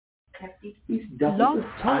He's Blog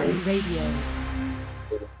Talk Radio.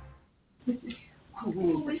 He's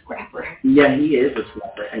a scrapper. Yeah, he is a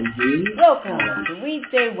scrapper. And he... Welcome to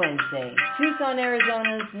Weedsday Wednesday, Tucson,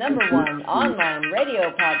 Arizona's #1 online radio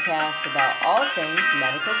podcast about all things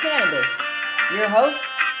medical cannabis. Your host,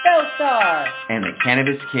 Belle and the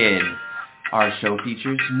Cannabis Kid. Our show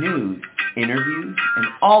features news, interviews, and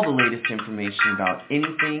all the latest information about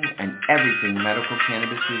anything and everything medical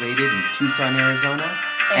cannabis related in Tucson, Arizona,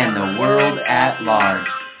 and the world at large.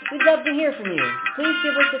 We'd love to hear from you. Please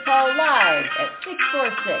give us a call live at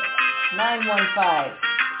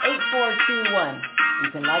 646-915-8421.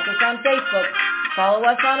 You can like us on Facebook, follow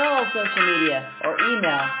us on all social media, or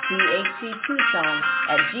email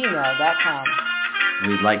thctucson@gmail.com.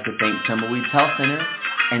 We'd like to thank Tumbleweeds Health Center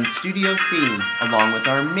and Studio C, along with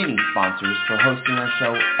our many sponsors, for hosting our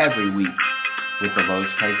show every week. With the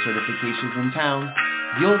lowest price certifications in town,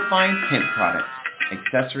 you'll find hemp products,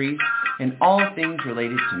 accessories, and all things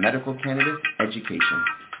related to medical cannabis education.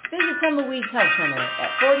 Visit Tumbleweeds Health Center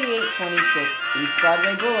at 4826 East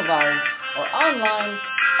Broadway Boulevard or online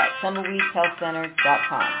at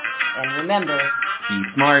tumbleweedshealthcenter.com. And remember, be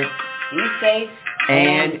smart, be safe,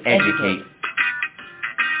 and educate.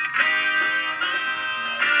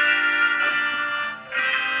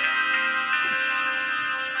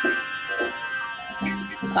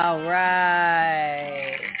 All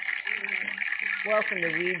right. Welcome to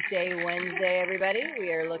Weedsday Wednesday, everybody.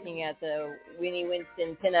 We are looking at the Winnie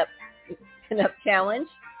Winston pinup challenge.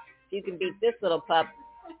 If you can beat this little pup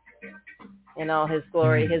in all his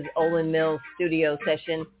glory, his Olin Mills studio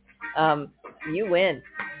session, you win.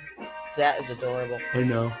 That is adorable. I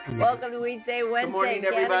know. Welcome to Weedsday Wednesday. Good morning,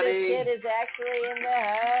 everybody. Cannabis Kid is actually in the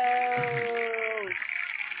house.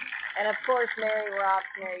 And, of course, Mary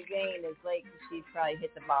Jane is late because she's probably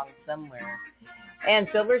hit the bong somewhere. And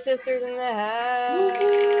Silver Sister's in the house.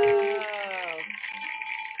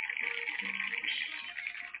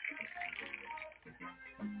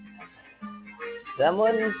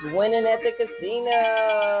 Someone's winning at the casino.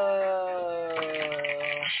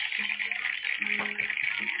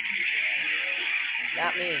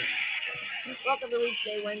 Not me. Welcome to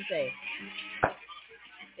Weedsday Wednesday.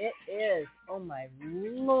 It is, oh my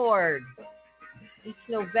Lord, it's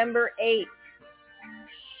November 8th.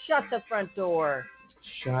 Shut the front door.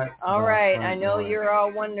 All right, I know you're all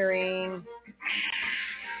wondering,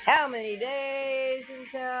 how many days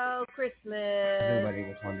until Christmas? Everybody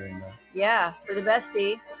was wondering that. Yeah, for the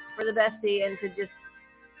bestie, and to just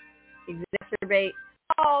exacerbate,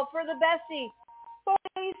 for the bestie,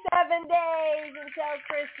 47 days until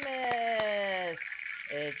Christmas.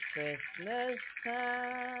 It's Christmas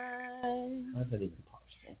time.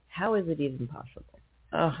 How is it even possible?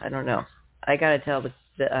 Oh, I don't know. I gotta tell the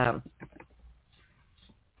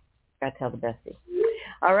bestie.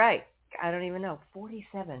 All right. I don't even know.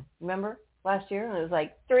 47. Remember last year? It was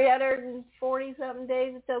like 340-something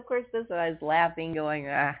days until Christmas. And I was laughing, going,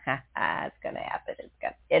 it's gonna happen.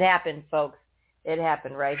 It happened, folks. It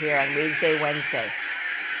happened right here on Weedsday Wednesday.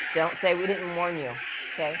 Don't say we didn't warn you.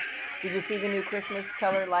 Okay. Did you see the new Christmas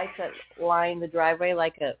color lights that line the driveway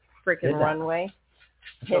like a freaking runway?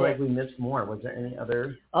 I feel like we missed more. Was there any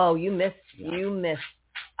other? Oh, you missed. Yeah. You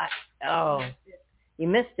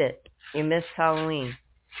missed it. You missed Halloween.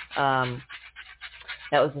 That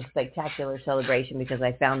was a spectacular celebration because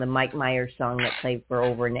I found the Mike Myers song that played for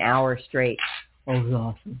over an hour straight. Oh, it was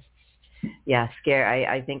awesome. Yeah,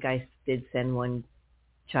 I think I did send one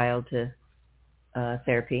child to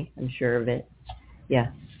therapy. I'm sure of it. Yeah.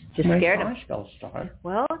 Just scared him.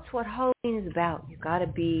 Well, it's what Halloween is about. You got to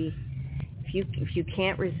be, if you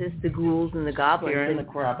can't resist the ghouls and the goblins. Scaring the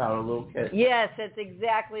crap out of little kids. Yes, that's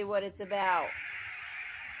exactly what it's about.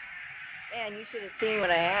 Man, you should have seen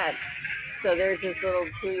what I had. So there's this little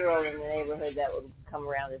 2-year-old in the neighborhood that would come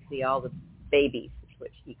around and see all the babies,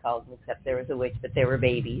 which he called them, except there was a witch, but they were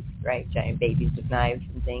babies, right? Giant babies with knives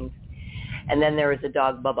and things. And then there was a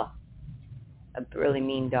dog, Bubba, a really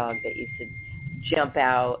mean dog that used to jump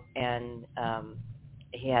out, and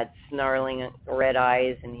he had snarling red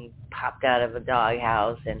eyes, and he popped out of a dog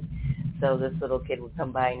house, and so this little kid would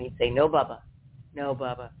come by and he'd say, "No, Bubba, no,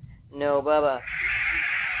 Bubba, no, Bubba."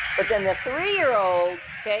 But then the 3-year-old,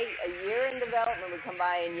 okay, a year in development, would come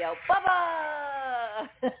by and yell, "Bubba!"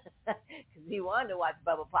 because he wanted to watch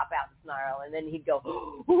Bubba pop out and snarl, and then he'd go,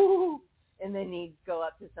 "Ooh," and then he'd go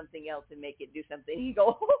up to something else and make it do something. He'd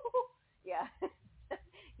go, "Ooh." Yeah.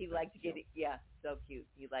 He liked to get it, yeah, so cute.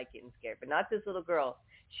 He liked getting scared. But not this little girl.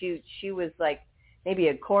 She was like maybe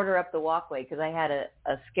a quarter up the walkway because I had a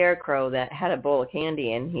scarecrow that had a bowl of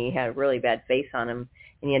candy, and he had a really bad face on him,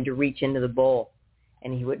 and he had to reach into the bowl,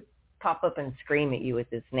 and he would pop up and scream at you with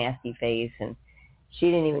this nasty face, and she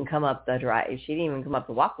didn't even come up the She didn't even come up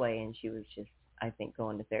the walkway, and she was just, I think,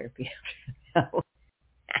 going to therapy after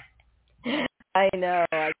that. I know.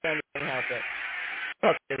 I can't even help it.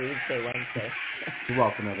 Welcome to Weedsday Wednesday. You're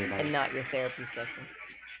welcome, everybody. And not your therapy session.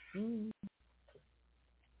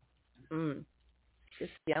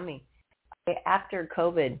 Just yummy. After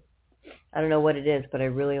COVID, I don't know what it is, but I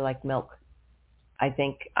really like milk. I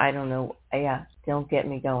don't know. Yeah, don't get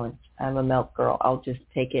me going. I'm a milk girl. I'll just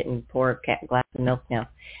take it and pour a glass of milk now.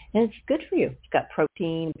 And it's good for you. It's got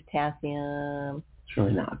protein, potassium. It's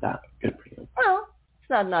really not that good for you. Well, it's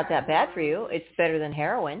not that bad for you. It's better than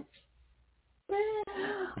heroin.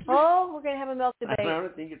 Oh, we're going to have a milk debate. I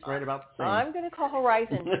don't think it's right about the same. I'm going to call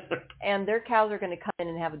Horizon, and their cows are going to come in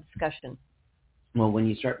and have a discussion. Well, when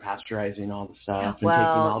you start pasteurizing all the stuff and taking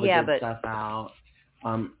all the good stuff out,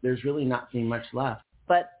 there's really not seeing much left.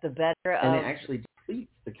 But the better And it actually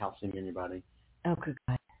depletes the calcium in your body. Oh, good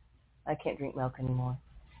God. I can't drink milk anymore.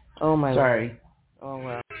 Oh, my Sorry. Lord. Oh,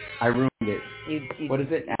 well. I ruined it. You what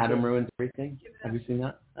is it? Adam ruins everything? Have you seen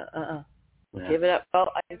that? Yeah. Give it up. Oh,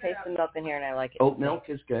 I can taste the milk in here, and I like it. Oat milk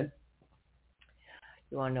is good.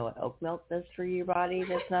 You want to know what oat milk does for your body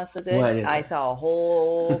that's not so good? What is I it? saw a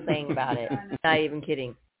whole thing about it. Not even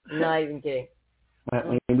kidding. Maybe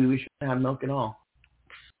we shouldn't have milk at all.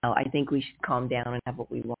 Oh, I think we should calm down and have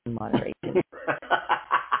what we want in moderation.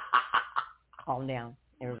 Calm down,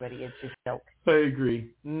 everybody. It's just milk. I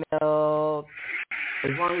agree. Milk.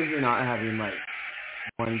 As long as you're not having, like,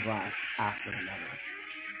 one glass after another.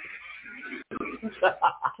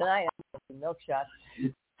 Tonight, I'm having milk shots.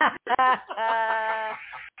 But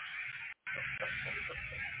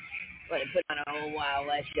I put on a whole Wild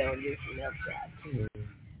West show and do some milk shots.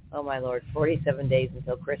 Oh, my Lord. 47 days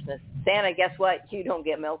until Christmas. Santa, guess what? You don't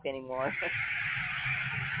get milk anymore.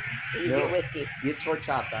 You get whiskey. You get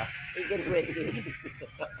horchata. You get whiskey.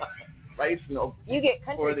 Rice milk. You get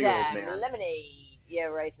country the time, old man. lemonade. Yeah,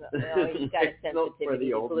 rice milk. No, he's got a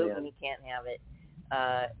sensitivity to gluten. Man. He can't have it.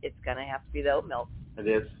 It's going to have to be the oat milk. It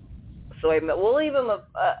is. Soy milk. We'll leave him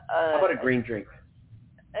How about a green drink?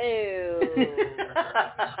 Ew.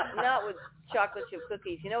 Not with chocolate chip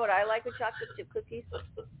cookies. You know what I like with chocolate chip cookies?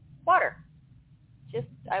 Water.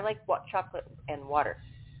 I like chocolate and water.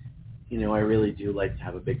 You know, I really do like to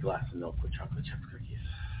have a big glass of milk with chocolate chip cookies.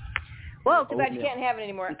 Well, too bad you can't have it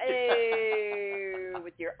anymore. Ew,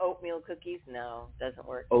 with your oatmeal cookies? No, doesn't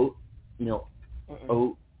work. Oatmeal.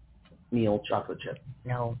 Oatmeal chocolate chip.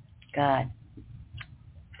 No. God.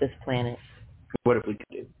 This planet. What if we could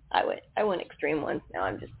do? I went extreme once. Now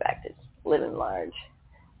I'm just back to living large.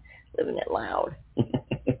 Living it loud.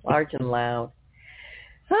 Large and loud.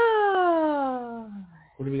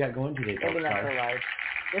 What do we got going today? Maybe not so large.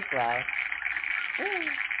 Just loud.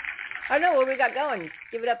 I know what we got going.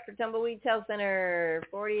 Give it up for Tumbleweed Health Center,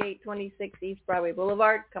 4826 East Broadway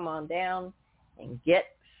Boulevard. Come on down and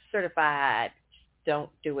get certified. Don't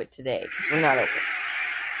do it today. We're not open.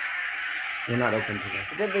 We're not open today.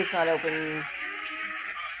 The Goodley's not open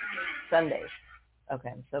Sundays. Okay,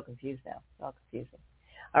 I'm so confused now. It's all confusing.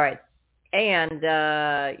 All right. And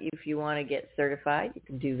if you want to get certified, you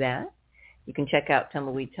can do that. You can check out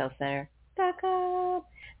tumbleweedhealthcenter.com.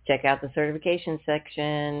 Check out the certification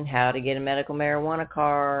section, how to get a medical marijuana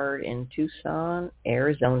card in Tucson,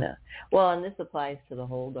 Arizona. Well, and this applies to the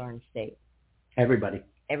whole darn state. Everybody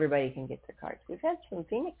can get their cards. We've had some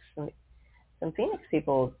Phoenix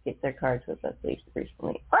people get their cards with us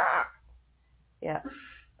recently. Yeah.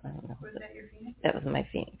 I don't know. Was that your Phoenix? That was my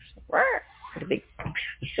Phoenix. The big.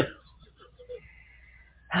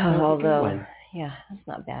 Although, yeah, that's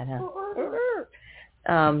not bad, huh?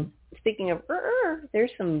 Speaking of,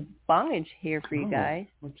 there's some bongage here for you guys.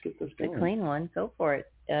 Let's get this going. The clean one. Go for it.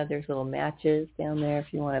 There's little matches down there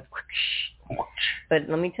if you want to. But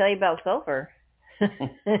let me tell you about sulfur. I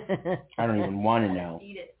don't even want to know.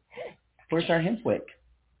 Eat it. Where's our hemp wick?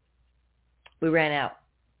 We ran out.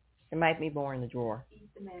 There might be more in the drawer. Eat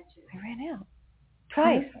the matches. I ran out.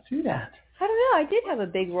 Twice. How did you do that? I don't know. I did have a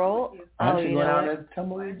big roll. You go down to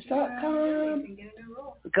tumbleweeds.com.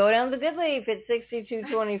 Go down to the Goodleaf at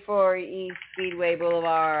 6224 East Speedway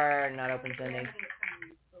Boulevard. Not open Sundays.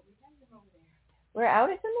 We're out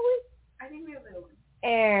at Tumbleweed? I think we have little ones.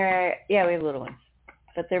 Yeah, we have little ones.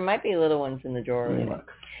 But there might be little ones in the drawer.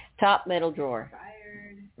 Look. Top middle drawer.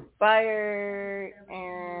 Fired.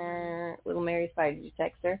 Little Mary's fired. Did you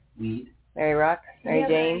text her? Weed. Mary Rock? Mary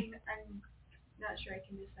Jane? I'm not sure I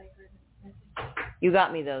can decipher the message. You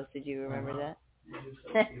got me those. Did you remember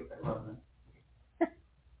that?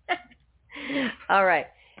 All right.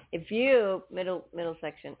 If you, middle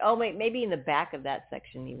section. Oh, wait, maybe in the back of that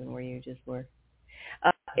section even where you just were.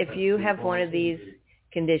 If you have one of these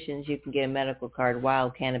conditions, you can get a medical card.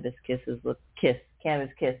 Wild Cannabis Kisses.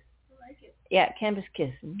 Cannabis Kiss. I like it. Yeah, Cannabis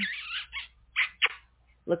Kiss.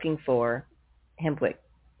 Looking for hemp wick.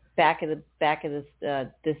 Back of this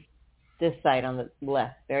side on the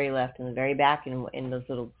left, very left, and the very back in those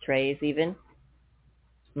little trays even.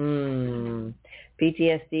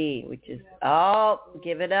 PTSD, which is,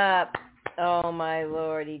 give it up. Oh, my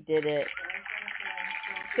Lord, he did it.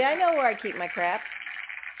 See, I know where I keep my crap.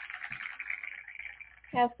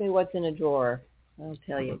 Ask me what's in a drawer. I'll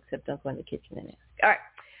tell you, except don't go in the kitchen and ask. All right.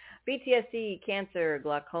 PTSD, cancer,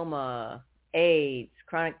 glaucoma, AIDS,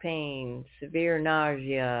 chronic pain, severe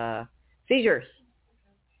nausea, seizures.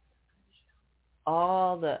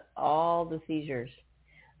 All the seizures.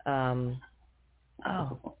 All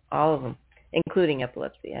of them, including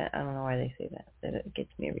epilepsy. I don't know why they say that. It gets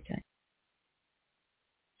me every time.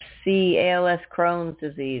 C, ALS, Crohn's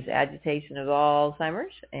disease, agitation of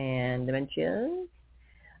Alzheimer's, and dementia.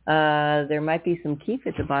 There might be some keef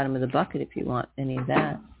at the bottom of the bucket if you want any of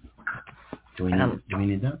that. Do we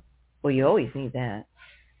need that? Well, you always need that.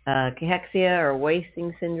 Cachexia or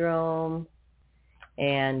wasting syndrome,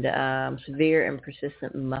 and severe and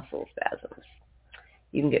persistent muscle spasms.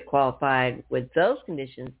 You can get qualified with those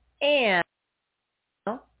conditions. And,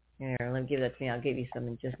 here, let me give that to me. I'll give you some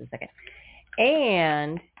in just a second.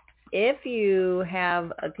 And if you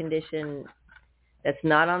have a condition that's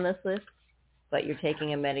not on this list, but you're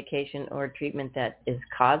taking a medication or a treatment that is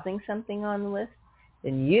causing something on the list,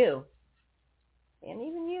 then you, and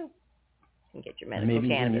even you, can get your medical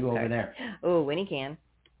cannabis card. Over there. Oh, Winnie can.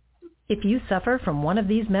 If you suffer from one of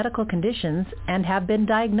these medical conditions and have been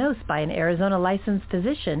diagnosed by an Arizona licensed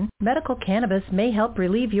physician, medical cannabis may help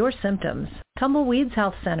relieve your symptoms. Tumbleweeds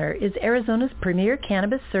Health Center is Arizona's premier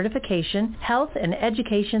cannabis certification, health, and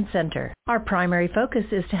education center. Our primary focus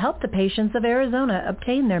is to help the patients of Arizona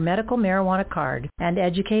obtain their medical marijuana card and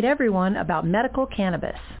educate everyone about medical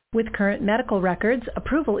cannabis. With current medical records,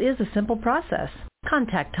 approval is a simple process.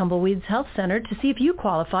 Contact Tumbleweeds Health Center to see if you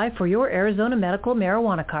qualify for your Arizona medical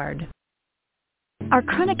marijuana card. Are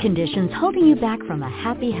chronic conditions holding you back from a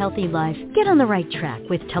happy, healthy life? Get on the right track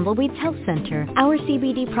with Tumbleweeds Health Center. Our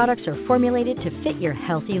CBD products are formulated to fit your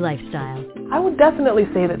healthy lifestyle. I would definitely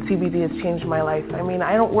say that CBD has changed my life. I mean,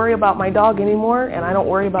 I don't worry about my dog anymore, and I don't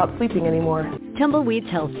worry about sleeping anymore.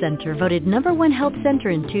 Tumbleweeds Health Center, voted #1 health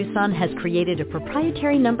center in Tucson, has created a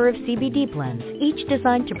proprietary number of CBD blends, each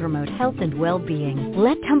designed to promote health and well-being.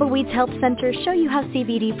 Let Tumbleweeds Health Center show you how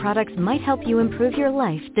CBD products might help you improve your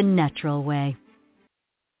life the natural way.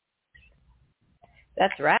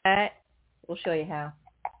 That's right. We'll show you how.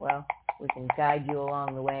 Well, we can guide you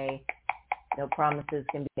along the way. No promises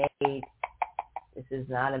can be made. This is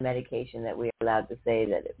not a medication that we are allowed to say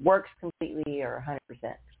that it works completely or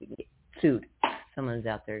 100%. We can get sued. Someone's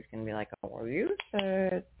out there is going to be like, oh, you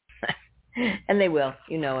said. And they will.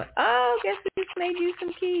 You know it. Oh, guess we just made you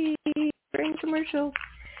some keys during commercials.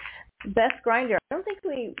 Best grinder. I don't think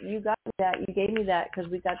you got that. You gave me that because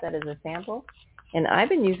we got that as a sample. And I've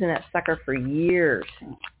been using that sucker for years.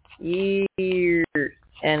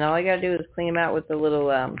 And all I got to do is clean them out with a little,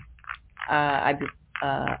 how do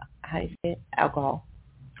you say it? Alcohol.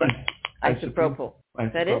 Isopropyl.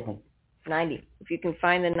 Is that it? 90. If you can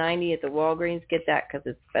find the 90 at the Walgreens, get that because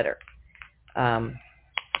it's better.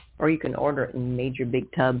 Or you can order it in major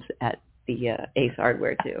big tubs at the Ace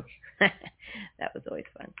Hardware, too. That was always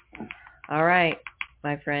fun. All right,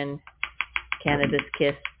 my friend. Cannabis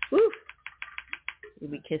Kiss. Woo! You'll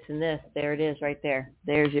be kissing this. There it is right there.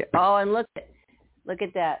 There's your... Oh, and look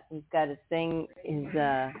at that. He's got his thing, his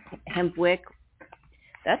hemp wick.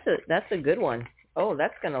 That's a good one. Oh,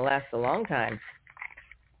 that's going to last a long time.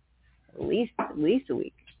 At least a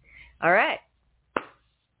week. All right.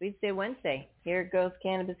 Weedsday Wednesday. Here goes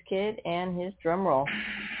Cannabis Kid and his drum roll.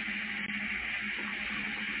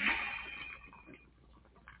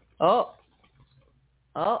 Oh.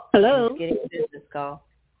 Hello. He's getting a business call.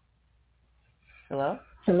 Hello?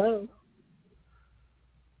 Hello.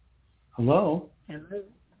 Hello? Hello.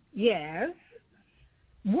 Yes.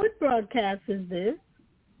 What broadcast is this?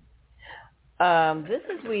 This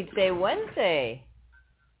is Weedsday Wednesday.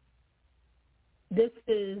 This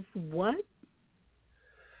is what?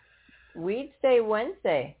 Weedsday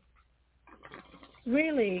Wednesday.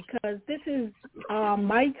 Really? Because this is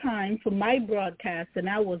my time for my broadcast, and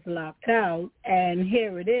I was locked out, and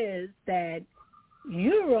here it is that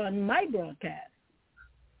you're on my broadcast.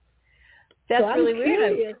 That's so really I'm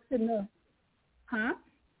weird. Curious to know. Huh?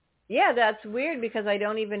 Yeah, that's weird because I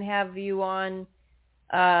don't even have you on.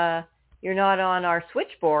 You're not on our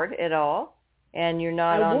switchboard at all, and you're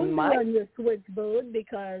not on my. I won't be on your switchboard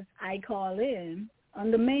because I call in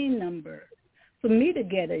on the main number for me to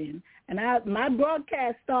get in. And my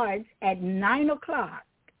broadcast starts at 9 o'clock,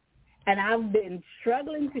 and I've been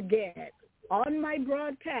struggling to get on my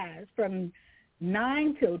broadcast from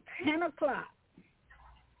 9 till 10 o'clock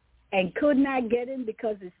and could not get in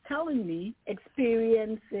because it's telling me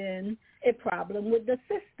experiencing a problem with the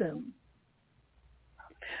system.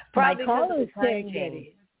 Probably my because caller of is the time saying change.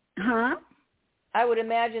 Huh? I would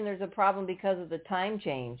imagine there's a problem because of the time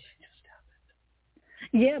change.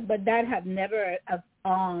 Yeah, but that have never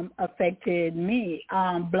affected me.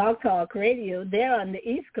 Blog Talk Radio, they're on the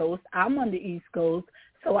East Coast. I'm on the East Coast,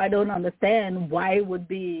 so I don't understand why it would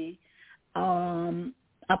be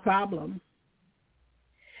a problem.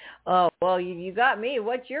 Oh, well, you got me.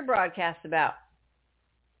 What's your broadcast about?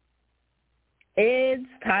 It's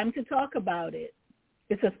time to talk about it.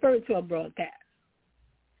 It's a spiritual broadcast.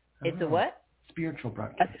 It's a what? Spiritual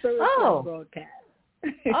broadcast. A spiritual broadcast.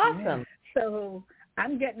 Awesome. So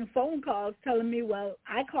I'm getting phone calls telling me, well,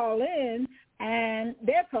 I call in and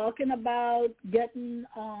they're talking about getting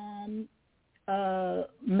a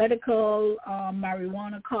medical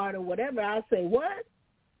marijuana card or whatever. I say, what?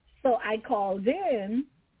 So I called in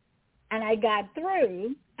and I got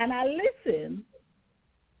through and I listened.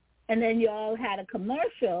 And then y'all had a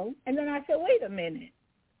commercial. And then I said, wait a minute.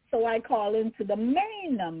 So I call into the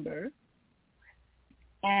main number.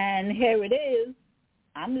 And here it is.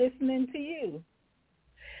 I'm listening to you.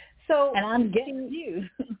 So, and I'm getting you.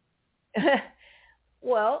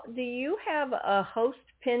 Well, do you have a host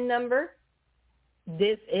PIN number?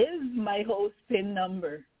 This is my host PIN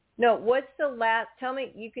number. No, what's the last?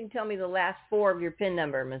 You can tell me the last four of your PIN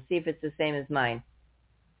number. I'm going to see if it's the same as mine.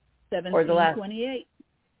 1728.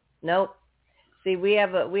 Nope. See, we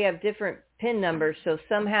have different PIN numbers, so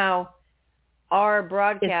somehow our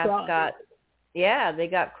broadcast they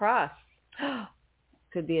got crossed.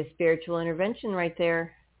 Could be a spiritual intervention right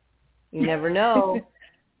there. You never know.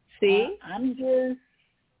 See? I'm just,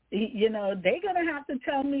 they're going to have to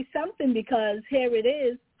tell me something because here it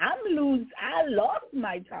is. I lost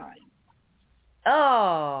my time.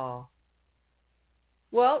 Oh.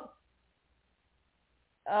 Well,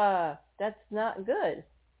 that's not good.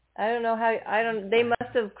 I don't know how, they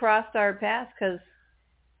must have crossed our paths because,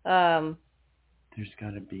 there's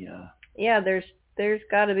got to be a... Yeah, there's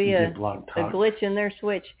got to be a glitch in their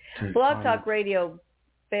switch. Blog Talk Radio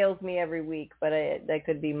fails me every week, but that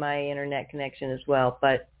could be my internet connection as well.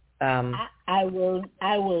 But I will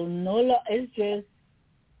no. It's just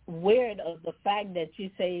weird of the fact that you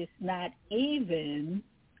say it's not even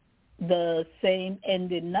the same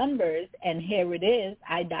ending numbers, and here it is.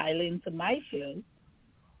 I dial into my show,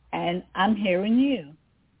 and I'm hearing you.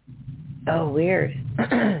 Oh, weird.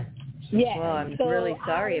 Yeah. Well, I'm really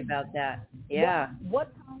sorry about that. Yeah.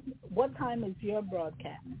 What time is your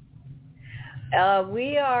broadcast?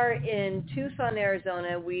 We are in Tucson,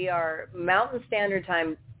 Arizona. We are Mountain Standard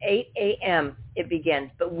Time, 8 a.m. it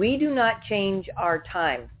begins. But we do not change our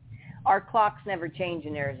time. Our clocks never change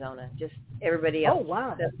in Arizona, just everybody else. Oh,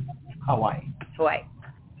 wow. Hawaii.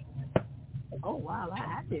 Oh, wow.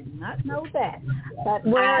 I did not know that. But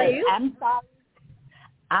where are you? I'm sorry.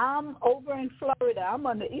 I'm over in Florida. I'm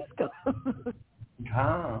on the East Coast.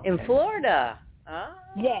 In Florida? Oh.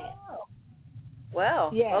 Yeah.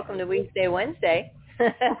 Well, welcome to Weedsday Wednesday.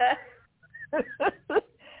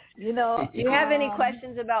 Do you have any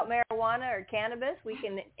questions about marijuana or cannabis we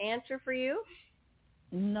can answer for you?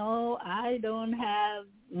 No, I don't have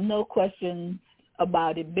no questions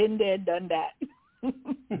about it. Been there, done that.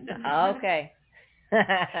 Okay.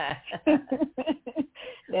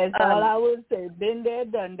 That's all I would say. Been there,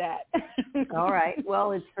 done that. All right.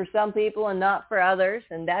 Well, it's for some people and not for others,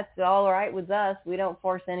 and that's all right with us. We don't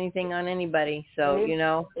force anything on anybody. So,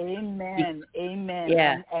 Amen. Amen.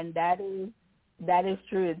 Yeah. And that is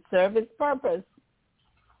true. It serves its purpose.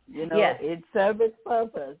 Yes. It serves its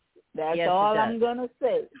purpose. That's yes, all I'm going to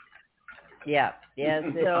say. Yeah. Yes.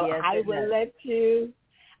 I will let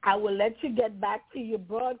you get back to your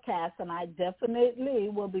broadcast, and I definitely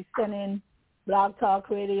will be sending Blog Talk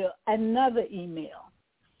Radio another email.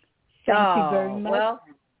 Thank you very much.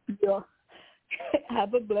 Well,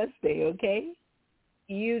 have a blessed day, okay?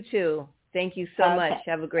 You too. Thank you so much.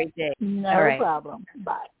 Have a great day. No problem.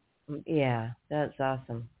 Bye. Yeah, that's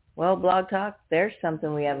awesome. Well, Blog Talk, there's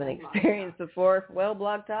something we haven't experienced before. Well,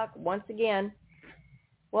 Blog Talk, once again.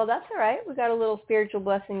 Well, that's all right. We got a little spiritual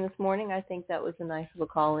blessing this morning. I think that was a nice little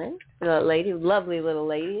call-in for that lady, lovely little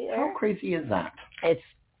lady there. How crazy is that?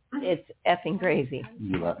 It's effing crazy.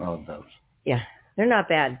 You let know those. Yeah, they're not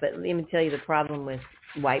bad, but let me tell you the problem with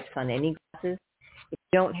wipes on any glasses. If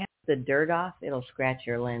you don't have the dirt off, it'll scratch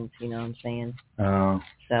your lens, you know what I'm saying? Oh.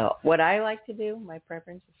 So what I like to do, my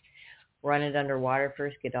preference is run it underwater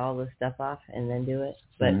first, get all the stuff off, and then do it.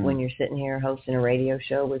 But when you're sitting here hosting a radio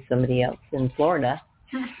show with somebody else in Florida,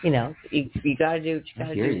 you know, you got to do what you got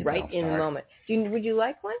to do right in the moment. Would you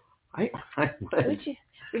like one? I would.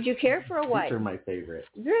 Would you care for a wipe? These are my favorite.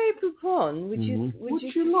 Very poupon. Would you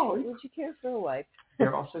care for a wipe?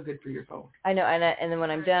 They're also good for your phone. I know, and then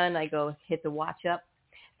when I'm done, I go hit the watch up.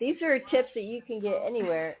 These are tips that you can get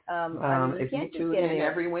anywhere. If you tune in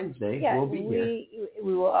every Wednesday, we'll be here.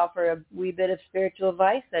 We will offer a wee bit of spiritual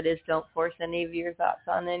advice. That is, don't force any of your thoughts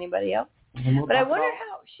on anybody else. But I wonder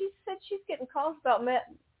how she said she's getting calls about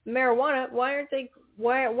marijuana. Why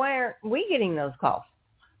aren't we getting those calls?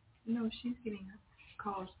 No, she's getting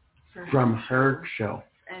calls from her show.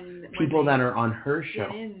 And people that are on her show.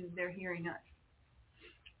 They're hearing us.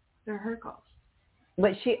 They're her calls.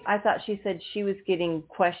 But I thought she said she was getting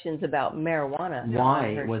questions about marijuana.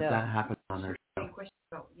 Why was that happening on her show? Questions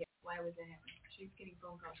about, why was that happening? She's getting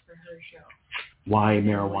phone calls for her show. Why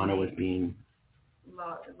marijuana was being...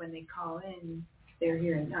 When they call in, they're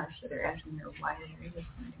hearing us, so they're asking her why they're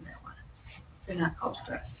listening to marijuana. They're not calls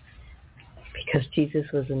for us. Because Jesus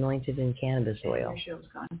was anointed in cannabis oil. Her show's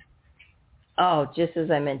gone. Oh, just as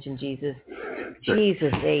I mentioned Jesus.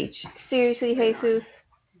 Jesus H. Seriously, Jesus?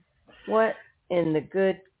 What in the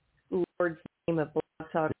good Lord's name of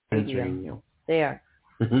Blog Talk Radio? They are.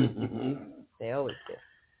 They always do.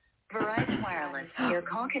 Verizon Wireless. Your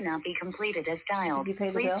call cannot be completed as dialed. Did you pay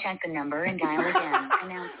the Please bill? check the number and dial again.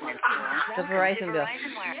 Announcement. The Verizon bill.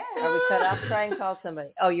 Yes. Are we cut off? Try and call somebody.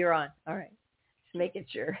 Oh, you're on. All right. Just making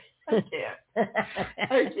sure. I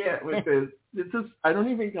can't with this. This is. I don't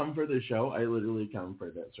even come for the show. I literally come for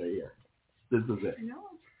this right here. This is it. No,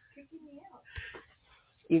 it's kicking me out.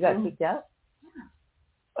 You got kicked out?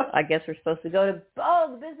 Yeah. I guess we're supposed to go to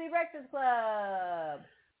the Busy Breakfast Club.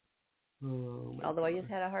 Although I just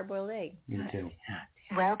had a hard-boiled egg. Me too.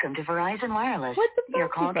 Welcome to Verizon Wireless. What the fuck? Your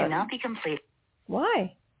call cannot be completed.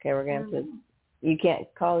 Why? Okay, we're going to have to... You can't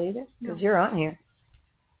call either? Because you're on here.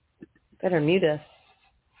 Better mute us.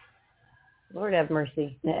 Lord have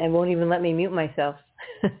mercy. And won't even let me mute myself.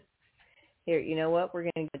 Here, you know what? We're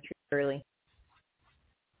going to get early.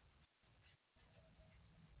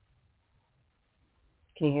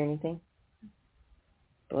 Can you hear anything?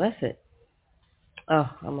 Bless it. Oh,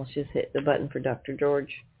 I almost just hit the button for Dr.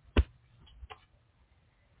 George.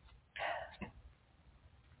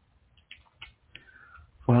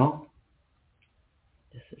 Well,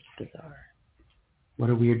 this is bizarre. What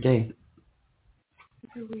a weird day.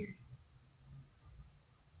 So weird.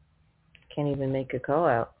 Can't even make a call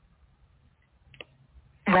out.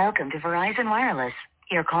 Welcome to Verizon Wireless.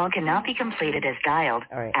 Your call cannot be completed as dialed.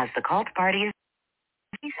 All right. As the called party is...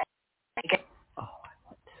 Oh,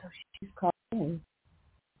 so she's called in.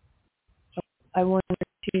 I wonder if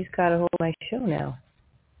she's got a hold of my show now.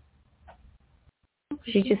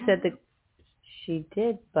 She just said that she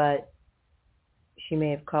did, but she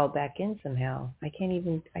may have called back in somehow. I can't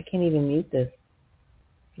even mute this.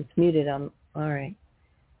 It's muted. All right.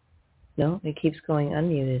 No, it keeps going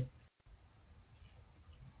unmuted.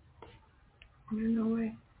 No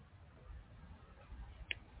way.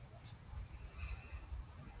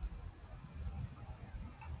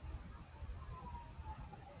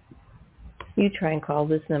 You try and call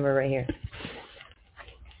this number right here.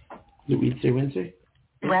 The Weedsday Wednesday?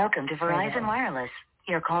 Welcome to Verizon Wireless.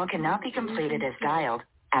 Your call cannot be completed as dialed.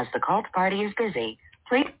 As the called party is busy,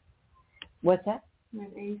 please... What's that? You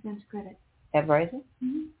have 80 cents credit. At Verizon?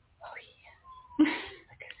 Mm-hmm. Oh,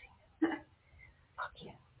 yeah. Fuck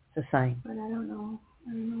yeah. It's a sign. But I don't know.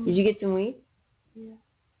 Did you get some weed? Yeah.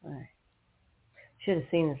 All right. Should have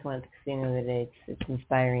seen this one at the casino the other day. It's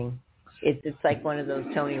inspiring. It's like one of those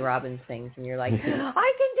Tony Robbins things, and you're like, I can do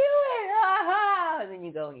it! Aha! And then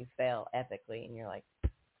you go and you fail epically, and you're like,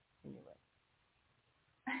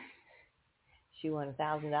 she won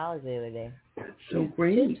 $1,000 the other day. That's so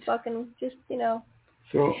great. Oh,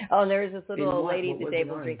 and there was this little old lady at the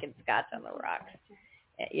table drinking scotch on the rocks.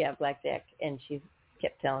 Yeah, blackjack. And she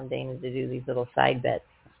kept telling Dana to do these little side bets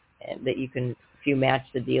and that you can, if you match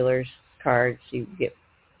the dealer's cards, you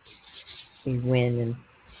win. And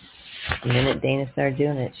the minute Dana started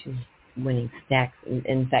doing it, she was winning stacks.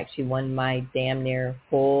 In fact, she won my damn near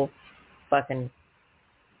whole fucking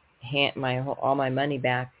all my money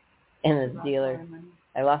back. And the dealer,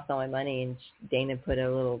 I lost all my money, and Dana put a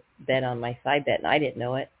little bet on my side bet, and I didn't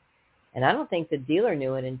know it. And I don't think the dealer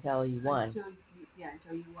knew it until you won. Until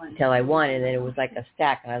you won. Until I won, and then it was like a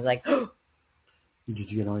stack, and I was like, Did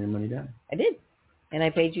you get all your money back? I did. And I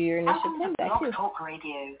paid you your initial PIN back too. Talk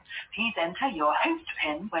Radio. Please enter your host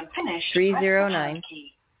PIN when finished. 309.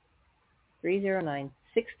 309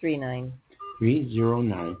 639.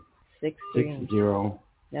 309 60.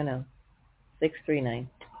 No. 639.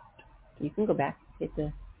 You can go back. Hit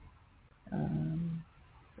the.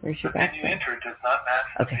 Where's your back? The PIN you entered does not match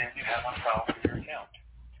the PIN you have on file for your account.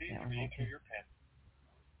 Please re-enter your PIN.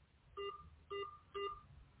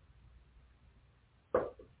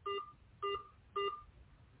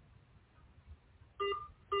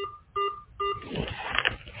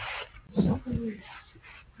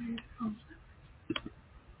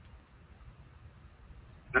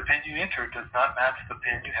 The PIN you entered does not match the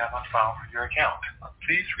PIN you have on file for your account.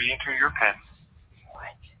 Please re-enter your PIN.